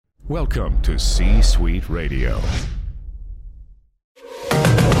Welcome to C-Suite Radio.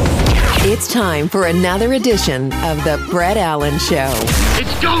 It's time for another edition of The Brett Allen Show.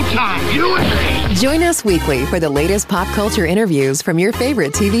 It's go time, you and me! Join us weekly for the latest pop culture interviews from your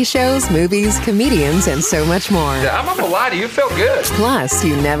favorite TV shows, movies, comedians, and so much more. I'm not gonna lie to you, feel good. Plus,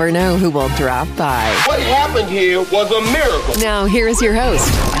 you never know who will drop by. What happened here was a miracle. Now, here is your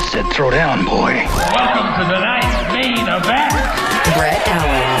host, I said throw down, boy. Welcome to tonight's main event. Brett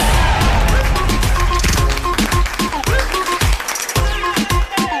Allen.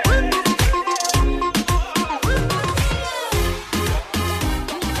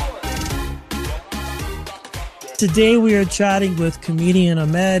 Today we are chatting with comedian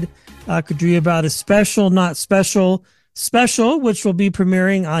Ahmed Al-kadri about a special, not special, which will be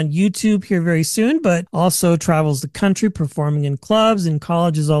premiering on YouTube here very soon, but also travels the country performing in clubs and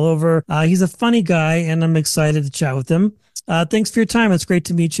colleges all over. He's a funny guy, and I'm excited to chat with him. Thanks for your time. It's great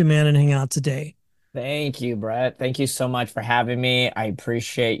to meet you, man, and hang out today. Thank you, Brett. Thank you so much for having me. I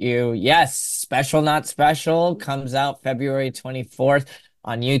appreciate you. Yes, Special Not Special comes out February 24th.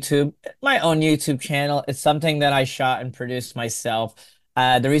 On YouTube, my own YouTube channel. It's something that I shot and produced myself.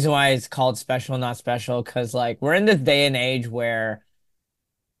 The reason why it's called Special Not Special, because we're in this day and age where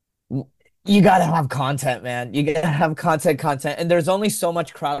you gotta have content, man. You gotta have content, and there's only so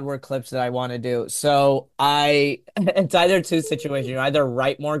much crowd work clips that I want to do. So it's either two situations. You either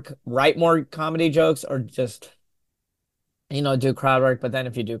write more comedy jokes or just do crowd work. But then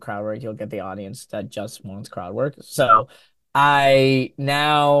if you do crowd work, you'll get the audience that just wants crowd work. So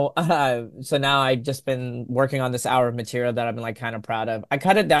now I've just been working on this hour of material that I've been kind of proud of. I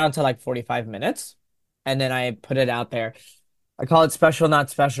cut it down to 45 minutes and then I put it out there. I call it Special Not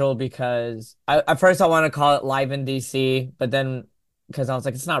Special because at first I want to call it Live in DC, but then because I was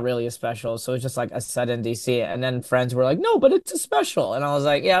like, it's not really a special. So it's just a set in DC. And then friends were like, no, but it's a special. And I was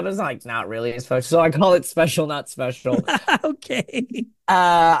like, yeah, but it's not really a special. So I call it Special Not Special. Okay.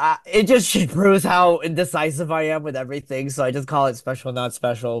 It just proves how indecisive I am with everything. So I just call it Special Not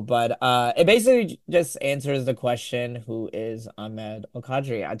Special. But it basically just answers the question, who is Ahmed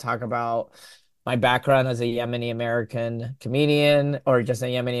Al-kadri? I talk about my background as a Yemeni-American comedian or just a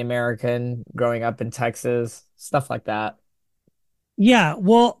Yemeni-American growing up in Texas, stuff like that. Yeah,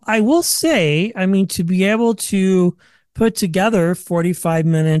 well, I will say, to be able to put together 45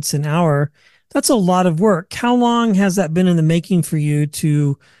 minutes, an hour, that's a lot of work. How long has that been in the making for you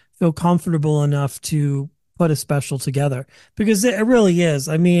to feel comfortable enough to put a special together? Because it really is.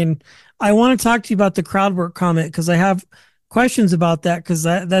 I want to talk to you about the crowd work comment because I have questions about that because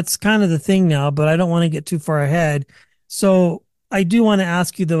that's kind of the thing now, but I don't want to get too far ahead. So I do want to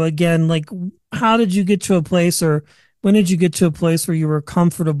ask you, though, again, how did you get to a place or when did you get to a place where you were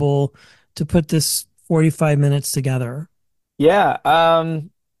comfortable to put this 45 minutes together? Yeah.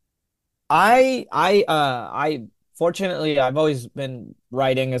 I fortunately, I've always been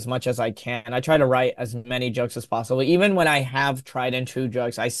writing as much as I can. I try to write as many jokes as possible. Even when I have tried and true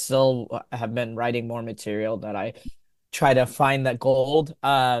jokes, I still have been writing more material that I try to find that gold.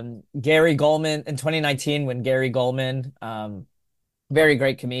 Gary Goldman in 2019, when Gary Goldman, very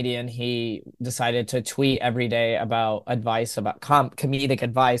great comedian, he decided to tweet every day about advice, about comedic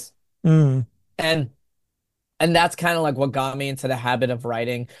advice. And that's kind of what got me into the habit of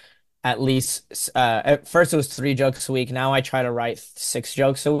writing. At least at first it was 3 jokes a week. Now I try to write 6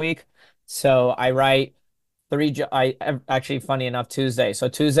 jokes a week. So I write 3 actually, funny enough, Tuesday. So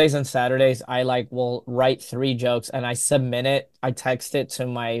Tuesdays and Saturdays I will write 3 jokes and I submit it. I text it to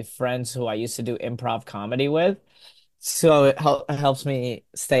my friends who I used to do improv comedy with. So it helps me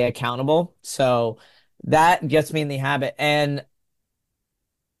stay accountable. So that gets me in the habit. And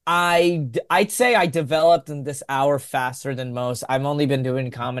I'd say I developed in this hour faster than most. I've only been doing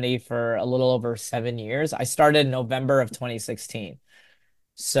comedy for a little over 7 years. I started in November of 2016.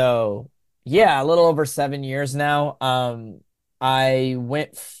 So yeah, a little over 7 years now. I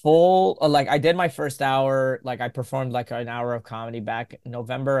went full, I did my first hour, I performed an hour of comedy back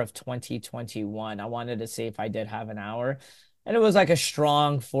November of 2021. I wanted to see if I did have an hour. And it was a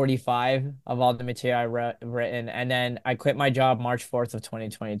strong 45 of all the material I written. And then I quit my job March 4th of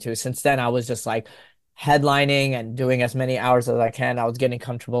 2022. Since then, I was just headlining and doing as many hours as I can. I was getting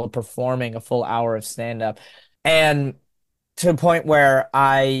comfortable performing a full hour of stand-up. And to a point where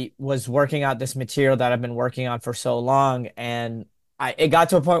I was working out this material that I've been working on for so long. And it got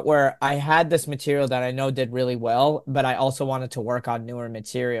to a point where I had this material that I know did really well, but I also wanted to work on newer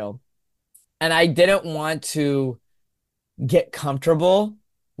material. And I didn't want to get comfortable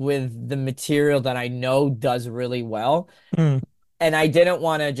with the material that I know does really well. And I didn't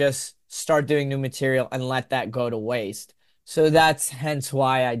want to just start doing new material and let that go to waste. So that's hence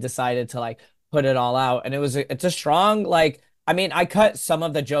why I decided to like put it all out. And it's a strong like I mean, I cut some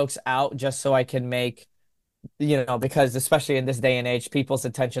of the jokes out just so I can make, because especially in this day and age, people's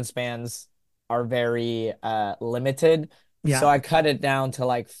attention spans are very limited. So Yeah. I cut it down to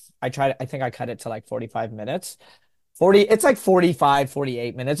like I think I cut it to like 45 minutes. 40 it's like 45,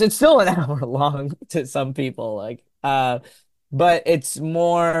 48 minutes. It's still an hour long to some people but it's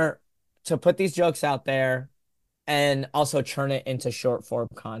more to put these jokes out there and also turn it into short form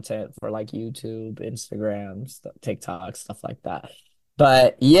content for like YouTube, Instagram, TikTok, stuff like that.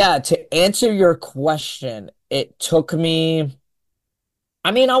 But yeah, to answer your question, it took me,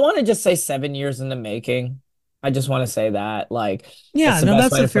 I mean, I want to just say 7 years in the making. I just want to say that. Like, that's Yeah, the no, best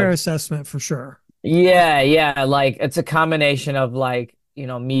that's way a to fair put it. assessment for sure. Yeah, yeah. Like, it's a combination of like,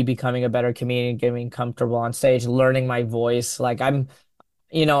 me becoming a better comedian, getting comfortable on stage, learning my voice. Like,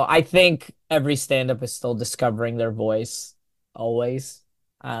 I think every stand-up is still discovering their voice always.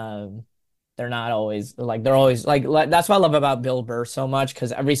 Um, they're not always like they're always that's what I love about Bill Burr so much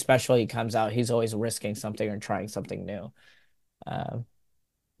because every special he comes out, he's always risking something or trying something new. Um,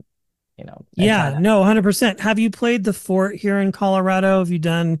 and trying Yeah, to. no, 100%. Have you played the Fort here in Colorado? Have you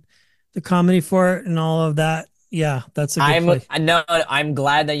done the Comedy Fort and all of that? Yeah, that's a good place. I know I'm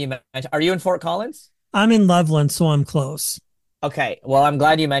glad that you mentioned. Are you in Fort Collins? I'm in Loveland, so I'm close. Okay, well, I'm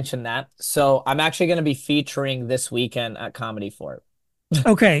glad you mentioned that. So I'm actually going to be featuring this weekend at Comedy Fort.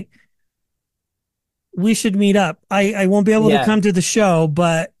 Okay, we should meet up. I won't be able to Yeah, come to the show,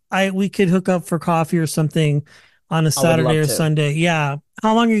 but I we could hook up for coffee or something on a I would Saturday love or to. Sunday. Yeah.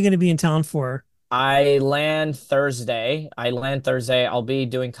 How long are you going to be in town for? I land Thursday. I'll be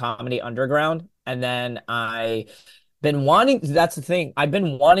doing Comedy Underground. And then that's the thing. I've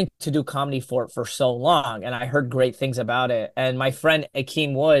been wanting to do Comedy for so long, and I heard great things about it. And my friend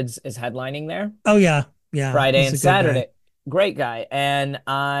Akeem Woods is headlining there. Oh yeah. Yeah, Friday he's and a good guy. Saturday. Great guy. And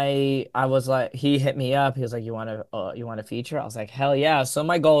I was like, he hit me up. He was like, you want to feature? I was like, hell yeah. So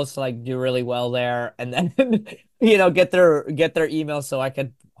my goal is to like do really well there and then get their email so I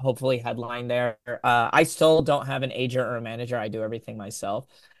could hopefully headline there. I still don't have an agent or a manager. I do everything myself.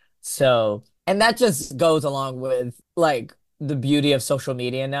 So, and that just goes along with like the beauty of social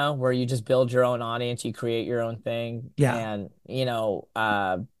media now, where you just build your own audience, you create your own thing, Yeah.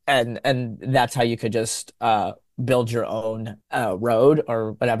 and and that's how you could just build your own road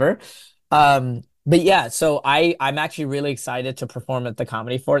or whatever. But yeah, so I'm actually really excited to perform at the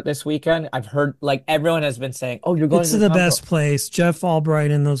Comedy Fort this weekend. I've heard like everyone has been saying, "Oh, you're going It's to the the Comedy Fort." best place. Jeff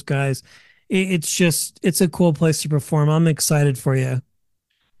Albright and those guys. It's just it's a cool place to perform. I'm excited for you.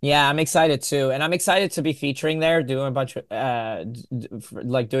 Yeah, I'm excited too, and I'm excited to be featuring there, doing a bunch of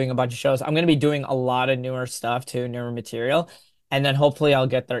like doing a bunch of shows. I'm going to be doing a lot of newer stuff too, newer material, and then hopefully I'll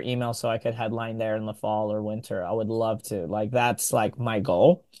get their email so I could headline there in the fall or winter. I would love to. Like that's like my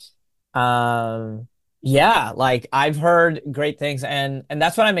goal. Um, yeah, like I've heard great things, and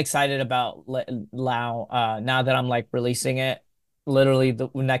that's what I'm excited about now. Now that I'm like releasing it, literally the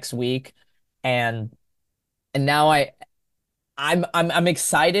next week, and now I'm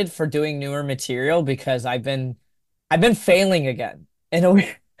excited for doing newer material because I've been failing again in a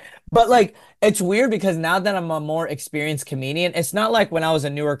way. But like it's weird because now that I'm a more experienced comedian, it's not like when I was a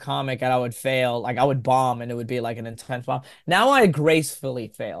newer comic and I would fail, like I would bomb and it would be like an intense bomb. Now I gracefully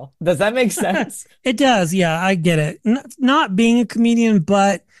fail. Does that make sense? It does. Yeah, I get it. Not being a comedian,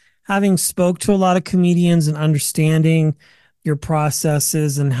 but having spoke to a lot of comedians and understanding your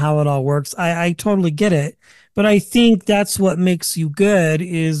processes and how it all works. I totally get it. But I think that's what makes you good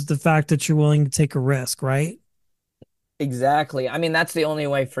is the fact that you're willing to take a risk, right? Exactly. I mean, that's the only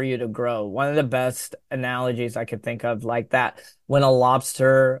way for you to grow. One of the best analogies I could think of like that when a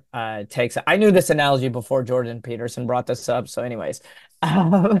lobster takes I knew this analogy before Jordan Peterson brought this up. So anyways,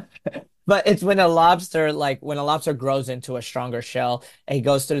 um, but it's when a lobster grows into a stronger shell, it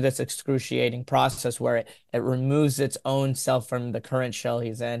goes through this excruciating process where it removes its own self from the current shell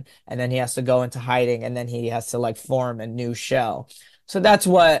he's in, and then he has to go into hiding, and then he has to like form a new shell. So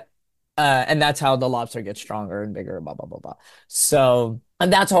and that's how the lobster gets stronger and bigger, blah blah blah blah. So,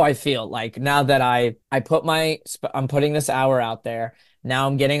 and that's how I feel. Like now that I'm putting this hour out there. Now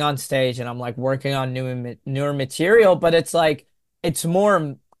I'm getting on stage and I'm like working on newer material, but it's like it's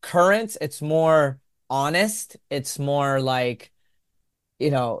more current, it's more honest, it's more like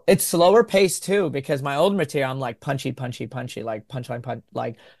it's slower paced too because my old material I'm like punchy, punchy, punchy, like punchline, punch,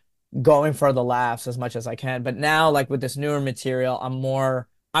 like going for the laughs as much as I can. But now, like with this newer material, I'm more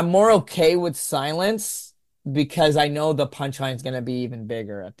okay with silence because I know the punchline's gonna be even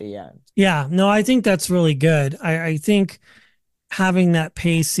bigger at the end. Yeah, no, I think that's really good. I think having that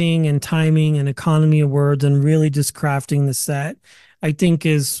pacing and timing and economy of words and really just crafting the set, I think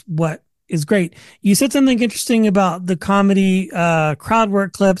is what is great. You said something interesting about the comedy crowd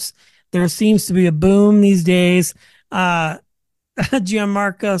work clips. There seems to be a boom these days. Uh,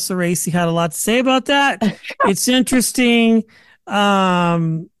 Gianmarco Ceresi had a lot to say about that. It's interesting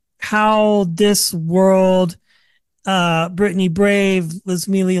how this world, Brittany Brave, Liz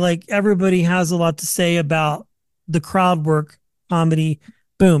Mealy, like everybody has a lot to say about the crowd work comedy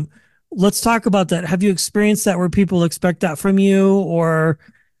boom. Let's talk about that. Have you experienced that where people expect that from you, or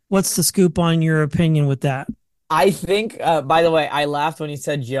what's the scoop on your opinion with that? I think, by the way, I laughed when you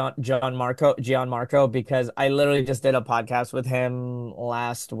said Gian Marco, because I literally just did a podcast with him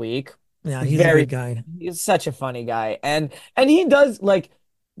last week. Yeah, he's a Very, good guy. he's such a funny guy. And he does like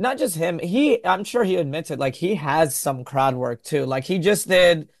not just him, I'm sure he admits it, like he has some crowd work too. Like he just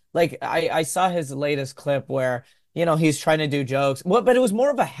did like I saw his latest clip where, he's trying to do jokes. What but it was more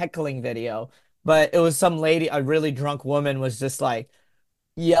of a heckling video. But it was some lady, a really drunk woman was just like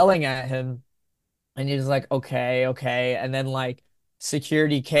yelling at him, and he's like, okay, okay. And then like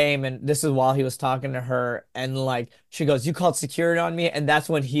security came, and this is while he was talking to her, and like she goes, "You called security on me?" And that's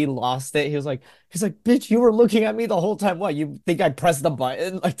when he lost it. He's like, "Bitch, you were looking at me the whole time. What? You think I pressed the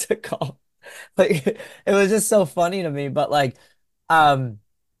button like to call?" Like it was just so funny to me. But like, um,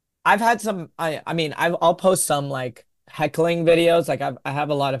 I've had some. I mean, I'll post some like heckling videos. Like I have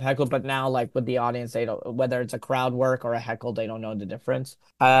a lot of heckle, but now like with the audience, they don't, whether it's a crowd work or a heckle, they don't know the difference.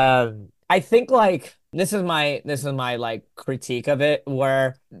 I think like this is my like critique of it,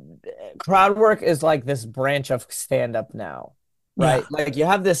 where crowd work is like this branch of stand up now, Yeah. right? Like you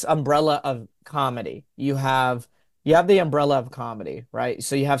have this umbrella of comedy. You have the umbrella of comedy, right?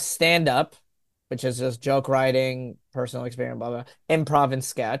 So you have stand up, which is just joke writing, personal experience, blah blah, improv and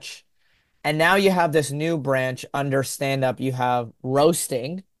sketch. And now you have this new branch under stand up. You have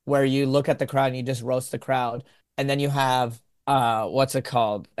roasting, where you look at the crowd and you just roast the crowd. And then you have what's it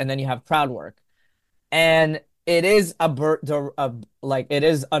called? And then you have crowd work. And it is like it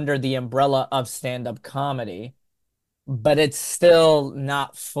is under the umbrella of stand up comedy, but it's still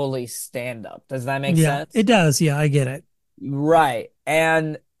not fully stand up. Does that make Yeah, it sense? does. Yeah, I get it. Right.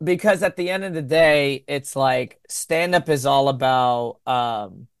 And because at the end of the day, it's like stand up is all about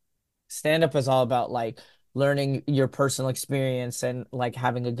like learning your personal experience and like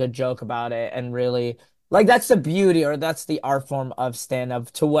having a good joke about it, and really like that's the beauty, or that's the art form of stand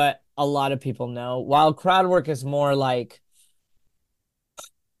up to what a lot of people know. While crowd work is more like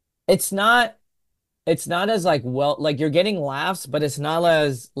it's not it's not as like well, like you're getting laughs, but it's not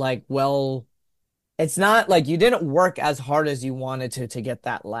as like well, it's not like you didn't work as hard as you wanted to get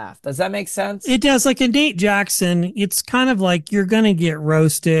that laugh. Does that make sense? It does. Like in Nate Jackson, it's kind of like you're going to get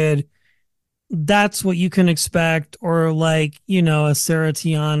roasted. That's what you can expect. Or like, a Sarah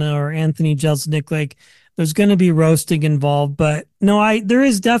Tiana or Anthony Jeselnik, like there's going to be roasting involved. But no, there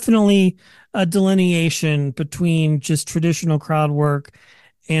is definitely a delineation between just traditional crowd work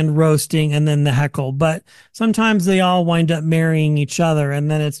and roasting and then the heckle. But sometimes they all wind up marrying each other. And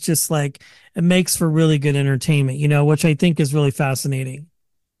then it's just like, it makes for really good entertainment, which I think is really fascinating.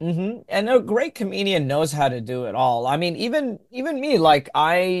 And a great comedian knows how to do it all. I mean, even me, like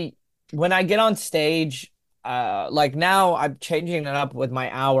when I get on stage, like now I'm changing it up with my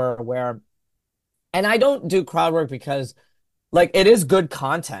hour where, and I don't do crowd work because like it is good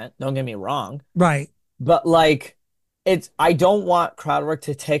content, don't get me wrong, Right. but like I don't want crowd work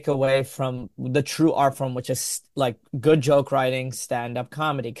to take away from the true art form, which is like good joke writing, stand-up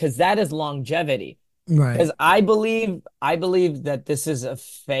comedy, because that is longevity. Right. Because I believe that this is a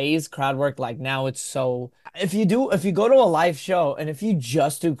phase, crowd work. Like now it's so, if you go to a live show and if you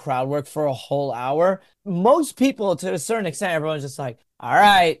just do crowd work for a whole hour, most people to a certain extent, everyone's just like, all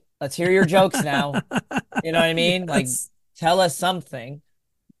right, let's hear your jokes now. You know what I mean? Like Yes. tell us something.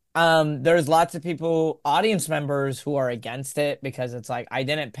 There's lots of people, audience members who are against it because it's like, I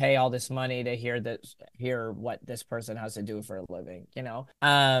didn't pay all this money to hear what this person has to do for a living, you know?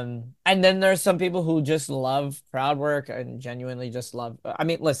 And then there's some people who just love crowd work and genuinely just love, I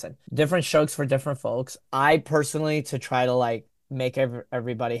mean, listen, different strokes for different folks. I personally, to try to like make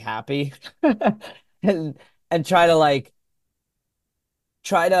everybody happy and, and try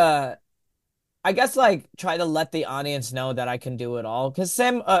to I guess like try to let the audience know that I can do it all. Because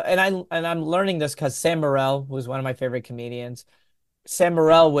I'm learning this because Sam Morril, who's one of my favorite comedians, Sam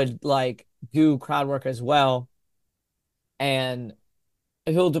Morril would like do crowd work as well, and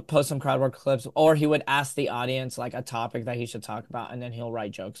post some crowd work clips, or he would ask the audience like a topic that he should talk about, and then he'll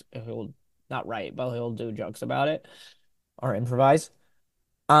write jokes. He'll not write, but he'll do jokes about it or improvise.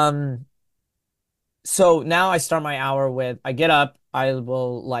 Um, So now I start my hour with I get up, I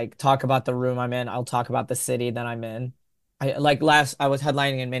will like talk about the room I'm in, I'll talk about the city that I'm in. I was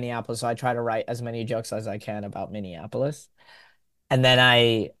headlining in Minneapolis, so I try to write as many jokes as I can about Minneapolis. And then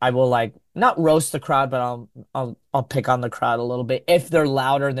I will like not roast the crowd, but I'll pick on the crowd a little bit if they're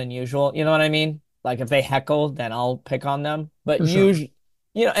louder than usual. You know what I mean? Like if they heckle, then I'll pick on them. But For sure. usually,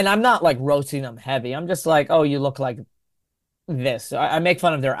 and I'm not like roasting them heavy. I'm just like, oh, you look like this. So I make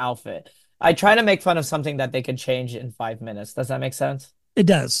fun of their outfit. I try to make fun of something that they could change in 5 minutes. Does that make sense? It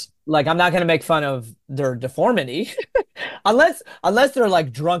does. Like I'm not gonna make fun of their deformity unless they're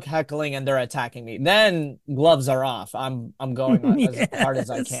like drunk heckling and they're attacking me. Then gloves are off. I'm going as hard as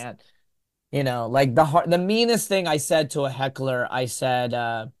I Yes. can. Like the meanest thing I said to a heckler, I said,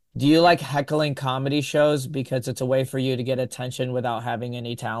 "Do you like heckling comedy shows because it's a way for you to get attention without having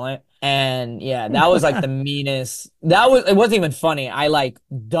any talent?" And yeah, that was like the meanest. It wasn't even funny. I like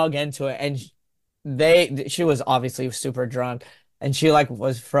dug into it, and she was obviously super drunk, and she like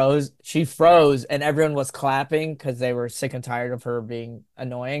was froze. She froze, and everyone was clapping because they were sick and tired of her being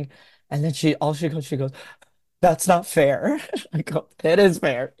annoying. And then she goes, that's not fair. I go, it is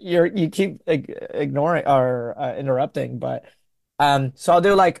fair. You keep ignoring or interrupting, but so I'll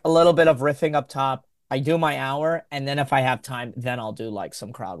do like a little bit of riffing up top. I do my hour, and then if I have time, then I'll do like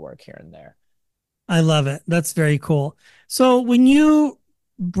some crowd work here and there. I love it. That's very cool. So when you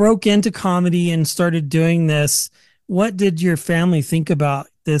broke into comedy and started doing this, what did your family think about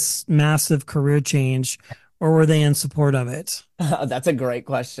this massive career change, or were they in support of it? That's a great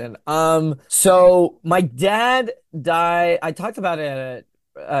question. So my dad died. I talked about it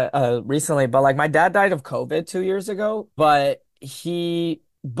recently, but like my dad died of COVID 2 years ago. But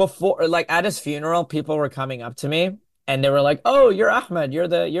before, like at his funeral, people were coming up to me and they were like, "Oh, you're Ahmed. You're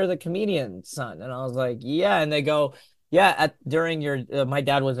the comedian son." And I was like, "Yeah." And they go, "Yeah." During your, my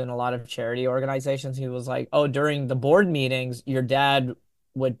dad was in a lot of charity organizations. He was like, "Oh, during the board meetings, your dad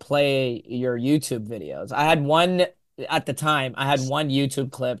would play your YouTube videos." At the time, I had one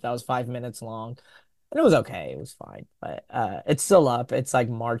YouTube clip that was 5 minutes long, and it was okay. It was fine, but it's still up. It's like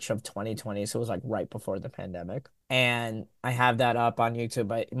March of 2020, so it was like right before the pandemic. And I have that up on YouTube.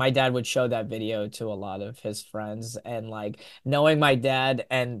 But my dad would show that video to a lot of his friends, and like knowing my dad,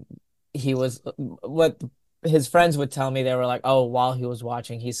 and he was what his friends would tell me, they were like, "Oh, while he was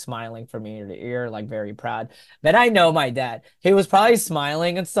watching, he's smiling from ear to ear, like very proud." Then I know my dad. He was probably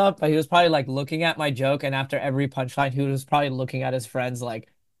smiling and stuff, but he was probably like looking at my joke, and after every punchline, he was probably looking at his friends like,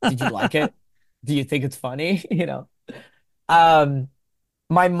 "Did you like it? Do you think it's funny?" Um,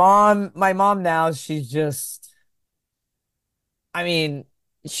 my mom now, she's just, I mean,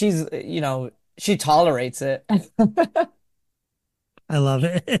 she's, she tolerates it. I love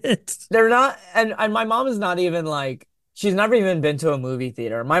it. They're not, and my mom is not even like, she's never even been to a movie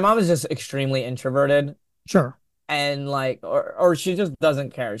theater. My mom is just extremely introverted, Sure. and like, or she just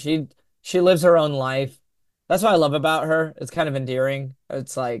doesn't care. She lives her own life. That's what I love about her. It's kind of endearing.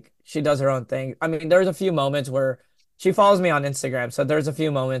 It's like she does her own thing. I mean, there's a few moments where she follows me on Instagram, so there's a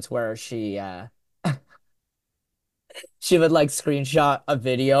few moments where she would like screenshot a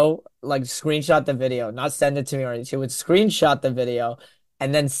video, like screenshot the video, not send it to me or anything. She would screenshot the video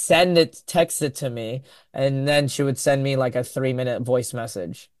and then text it to me, and then she would send me like a 3-minute voice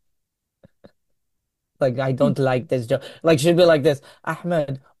message. Like, I don't like this joke. Like, she'd be like this,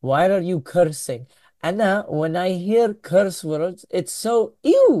 Ahmed, why are you cursing? Anna, when I hear curse words, it's so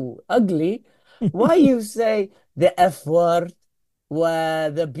ew, ugly. Why you say the F word,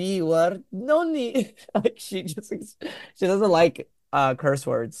 the B word? No need. Like, she doesn't like curse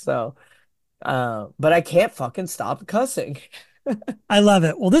words. So, but I can't fucking stop cussing. I love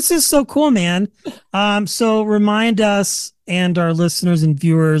it. Well, this is so cool, man. So remind us and our listeners and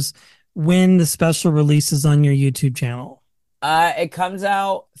viewers when the special releases on your YouTube channel. It comes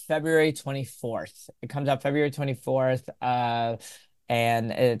out February 24th. It comes out February 24th.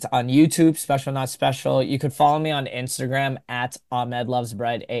 And it's on YouTube, Special Not Special. You could follow me on Instagram at Ahmed Loves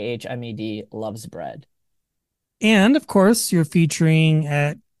Bread, Ahmed Loves Bread. And of course, you're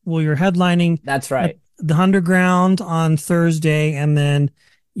you're headlining That's at right. the Underground on Thursday, and then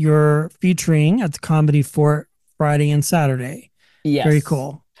you're featuring at the Comedy Fort Friday and Saturday. Very Yes.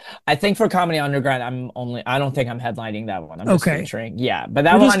 cool. I think for Comedy Underground, I don't think I'm headlining that one. I'm just Okay. featuring. Yeah, but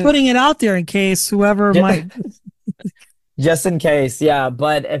that We're just one, putting it out there in case whoever might. just in case. Yeah.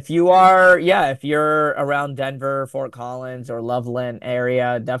 But if you're around Denver, Fort Collins, or Loveland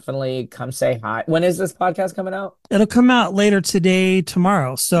area, definitely come say hi. When is this podcast coming out? It'll come out later today,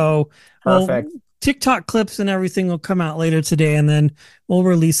 tomorrow. So, well, Perfect. TikTok clips and everything will come out later today, and then we'll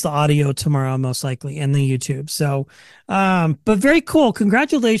release the audio tomorrow, most likely, in the YouTube. So, but very cool.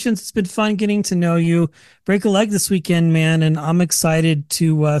 Congratulations. It's been fun getting to know you. Break a leg this weekend, man, and I'm excited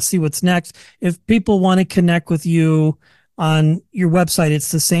to see what's next. If people want to connect with you on your website,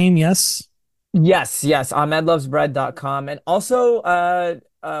 it's the same, yes? Yes, ahmedlovesbread.com. And also,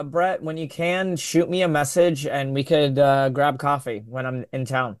 Brett, when you can, shoot me a message and we could grab coffee when I'm in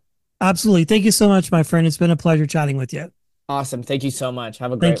town. Absolutely. Thank you so much, my friend. It's been a pleasure chatting with you. Awesome. Thank you so much.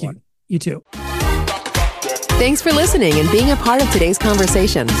 Have a great one. You too. Thanks for listening and being a part of today's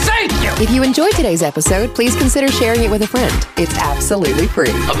conversation. Thank you. If you enjoyed today's episode, please consider sharing it with a friend. It's absolutely free.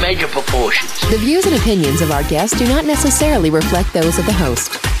 A major proportions. The views and opinions of our guests do not necessarily reflect those of the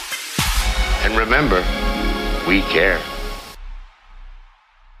host. And remember, we care.